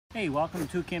Hey, welcome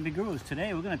to Camping Gurus.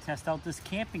 Today we're going to test out this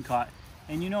camping cot.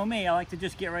 And you know me, I like to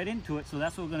just get right into it, so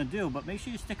that's what we're going to do. But make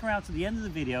sure you stick around to the end of the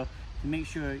video to make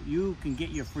sure you can get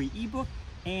your free ebook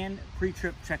and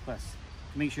pre-trip checklist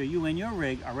to make sure you and your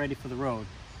rig are ready for the road.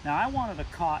 Now, I wanted a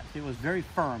cot that was very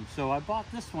firm, so I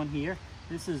bought this one here.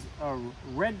 This is a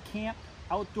Red Camp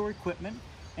outdoor equipment,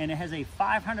 and it has a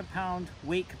 500-pound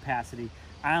weight capacity.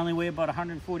 I only weigh about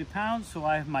 140 pounds, so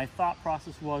my thought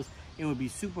process was it would be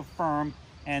super firm,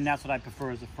 and that's what I prefer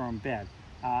as a firm bed.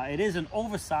 It is an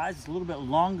oversized, it's a little bit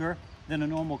longer than a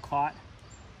normal cot.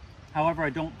 However, I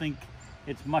don't think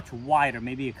it's much wider,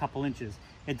 maybe a couple inches.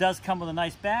 It does come with a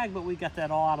nice bag, but we got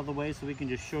that all out of the way so we can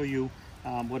just show you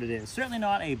what it is. Certainly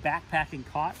not a backpacking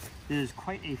cot. There's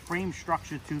quite a frame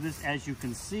structure to this, as you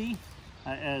can see,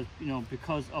 as you know,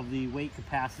 because of the weight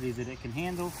capacity that it can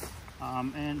handle.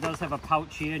 And it does have a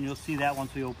pouch here, and you'll see that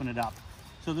once we open it up.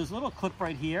 So there's a little clip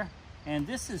right here, and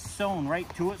this is sewn right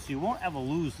to it, so you won't ever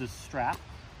lose this strap.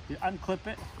 You unclip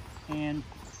it, and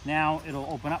now it'll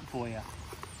open up for you.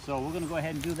 So we're going to go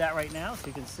ahead and do that right now, so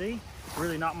you can see.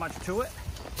 Really not much to it.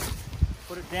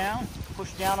 Put it down,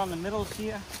 push down on the middles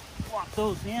here, lock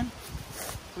those in,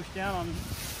 push down on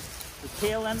the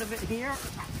tail end of it here,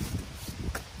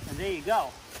 and there you go.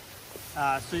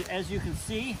 So as you can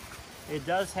see, it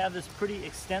does have this pretty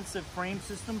extensive frame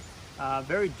system.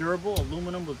 Very durable,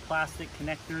 aluminum with plastic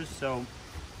connectors, so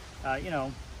you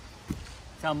know,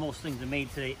 that's how most things are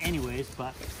made today anyways.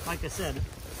 But like I said,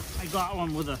 I got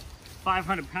one with a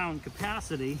 500-pound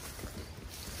capacity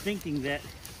thinking that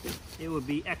it would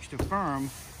be extra firm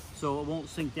so it won't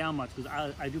sink down much, because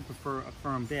I do prefer a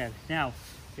firm bed. Now,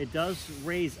 it does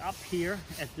raise up here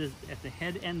at the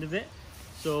head end of it.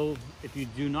 So if you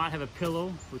do not have a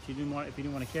pillow, which you do want, if you do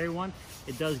want to carry one,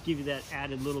 it does give you that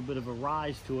added little bit of a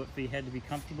rise to it for your head to be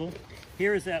comfortable.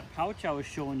 Here is that pouch I was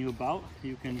showing you about.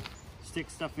 You can stick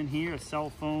stuff in here, a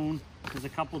cell phone. There's a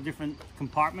couple different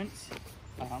compartments.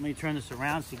 Let me turn this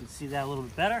around so you can see that a little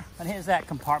bit better. And here's that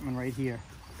compartment right here.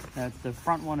 The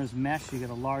front one is mesh. You got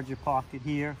a larger pocket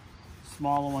here,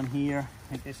 smaller one here.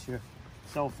 I guess your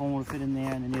cell phone will fit in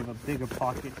there, and then you have a bigger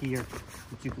pocket here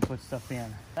that you can put stuff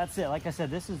in. That's it. Like I said,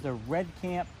 this is the Red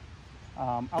Camp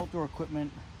outdoor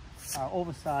equipment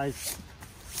oversized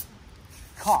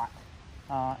cot.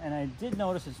 And I did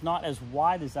notice it's not as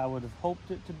wide as I would have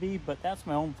hoped it to be, but that's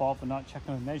my own fault for not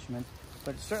checking the measurements.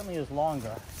 But it certainly is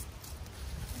longer.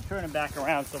 I'm turning back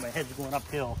around so my head's going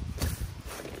uphill.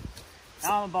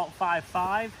 Now I'm about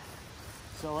 5'5".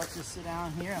 So let's just sit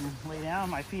down here and lay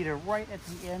down. My feet are right at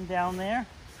the end down there.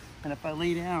 And if I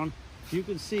lay down, you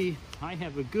can see I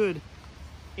have a good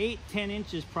 8-10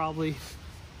 inches probably.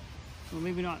 Well,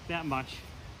 maybe not that much.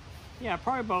 Yeah,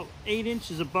 probably about 8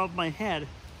 inches above my head.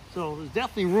 So there's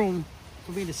definitely room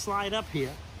for me to slide up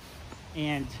here.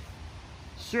 And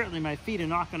certainly my feet are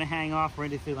not going to hang off or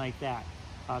anything like that.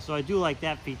 So I do like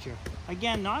that feature.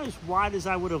 Again, not as wide as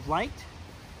I would have liked,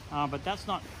 but that's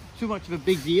not too much of a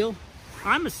big deal.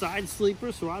 I'm a side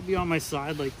sleeper, so I'll be on my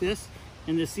side like this,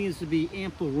 and there seems to be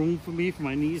ample room for me for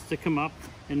my knees to come up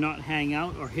and not hang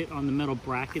out or hit on the metal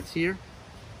brackets here.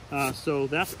 So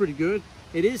that's pretty good.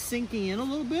 It is sinking in a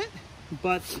little bit,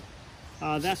 but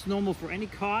that's normal for any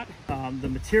cot. The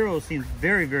material seems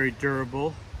very, very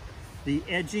durable. The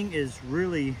edging is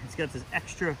really, it's got this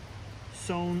extra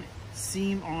sewn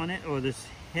seam on it, or this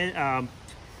head, I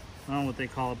don't know what they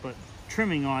call it, but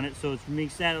trimming on it, so it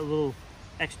makes that a little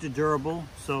extra durable,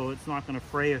 so it's not going to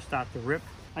fray or start to rip.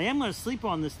 I am going to sleep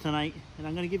on this tonight, and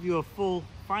I'm going to give you a full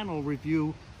final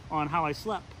review on how I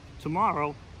slept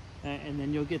tomorrow, and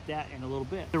then you'll get that in a little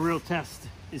bit. The real test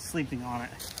is sleeping on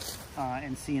it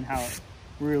and seeing how it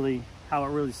really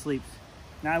sleeps.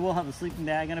 Now, I will have a sleeping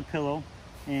bag and a pillow,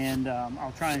 and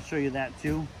I'll try and show you that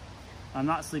too. I'm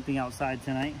not sleeping outside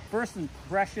tonight. First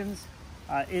impressions,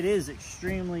 it is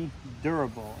extremely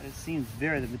durable. It seems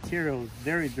the material is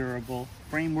very durable.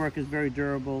 Framework is very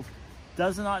durable.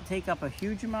 Does not take up a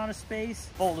huge amount of space.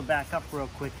 Fold it back up real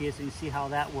quick here so you see how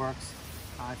that works.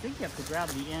 I think you have to grab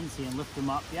the ends here and lift them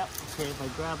up. Yep, okay, if I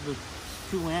grab the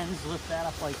two ends, lift that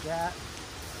up like that.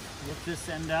 Lift this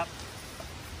end up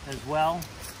as well.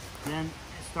 Then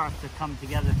it starts to come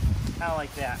together kind of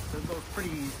like that. So it goes pretty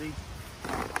easy.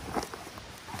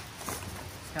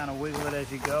 Just kind of wiggle it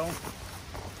as you go.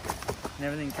 And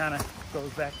everything kind of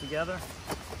goes back together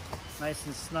nice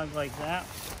and snug like that.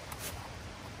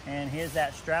 And here's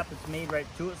that strap that's made right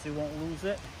to it so you won't lose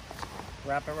it.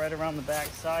 Wrap it right around the back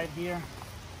side here,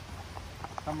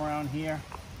 come around here,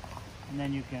 and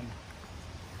then you can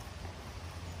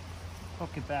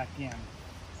hook it back in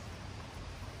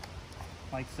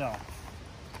like so.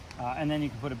 and then you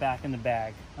can put it back in the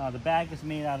bag. The bag is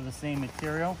made out of the same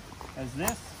material as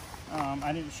this.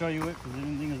 I didn't show you it because I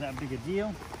didn't think it was that big a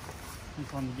deal.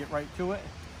 Just wanted to get right to it.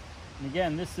 And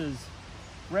again, this is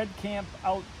Red Camp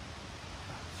Outdoor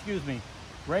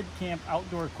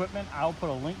Equipment. I'll put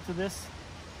a link to this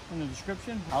in the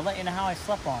description. I'll let you know how I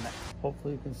slept on it.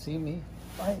 Hopefully you can see me.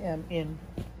 I am in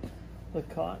the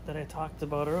cot that I talked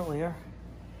about earlier.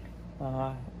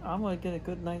 I'm gonna get a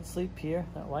good night's sleep here.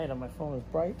 That light on my phone is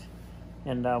bright.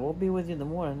 And we'll be with you in the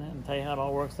morning and tell you how it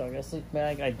all works out. I got a sleep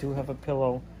bag. I do have a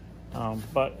pillow,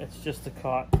 but it's just a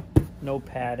cot, no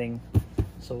padding.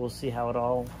 So we'll see how it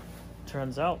all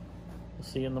turns out. We'll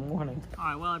see you in the morning. All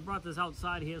right, well, I brought this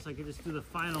outside here so I could just do the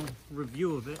final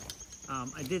review of it.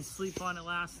 I did sleep on it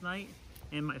last night,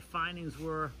 and my findings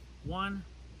were, one,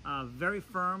 very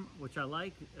firm, which I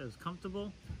like. It was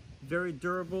comfortable, very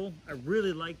durable. I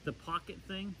really like the pocket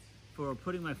thing for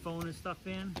putting my phone and stuff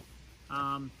in.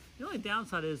 The only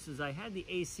downside is I had the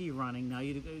AC running. Now,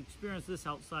 you'd experience this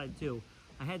outside too.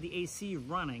 I had the AC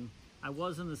running. I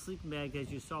was in the sleeping bag,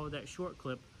 as you saw with that short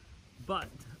clip, but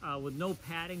with no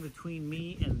padding between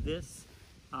me and this,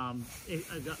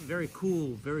 it got very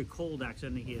cool, very cold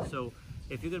actually in here. So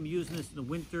if you're gonna be using this in the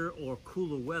winter or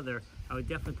cooler weather, I would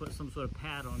definitely put some sort of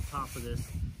pad on top of this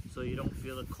so you don't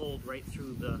feel the cold right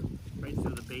through the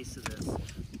base of this.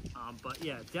 But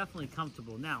yeah, definitely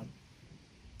comfortable. Now,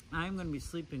 I'm going to be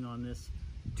sleeping on this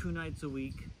 2 nights a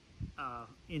week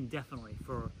indefinitely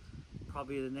for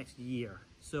probably the next year.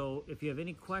 So if you have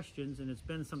any questions, and it's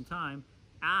been some time,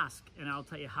 ask and I'll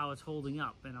tell you how it's holding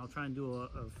up, and I'll try and do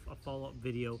a follow-up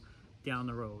video down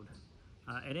the road.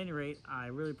 At any rate, I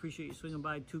really appreciate you swinging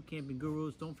by Two Camping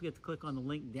Gurus. Don't forget to click on the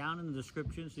link down in the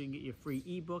description so you can get your free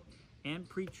ebook and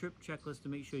pre-trip checklist to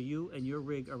make sure you and your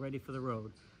rig are ready for the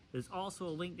road. There's also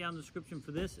a link down in the description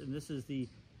for this, and this is the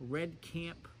Red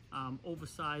Camp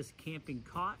oversized camping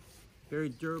cot. Very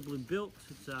durably built.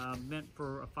 It's meant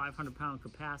for a 500-pound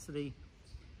capacity.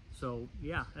 So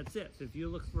yeah, that's it. If you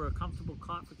look for a comfortable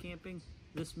cot for camping,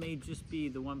 this may just be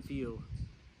the one for you.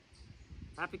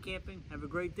 Happy camping, have a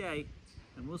great day,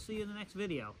 and we'll see you in the next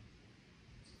video.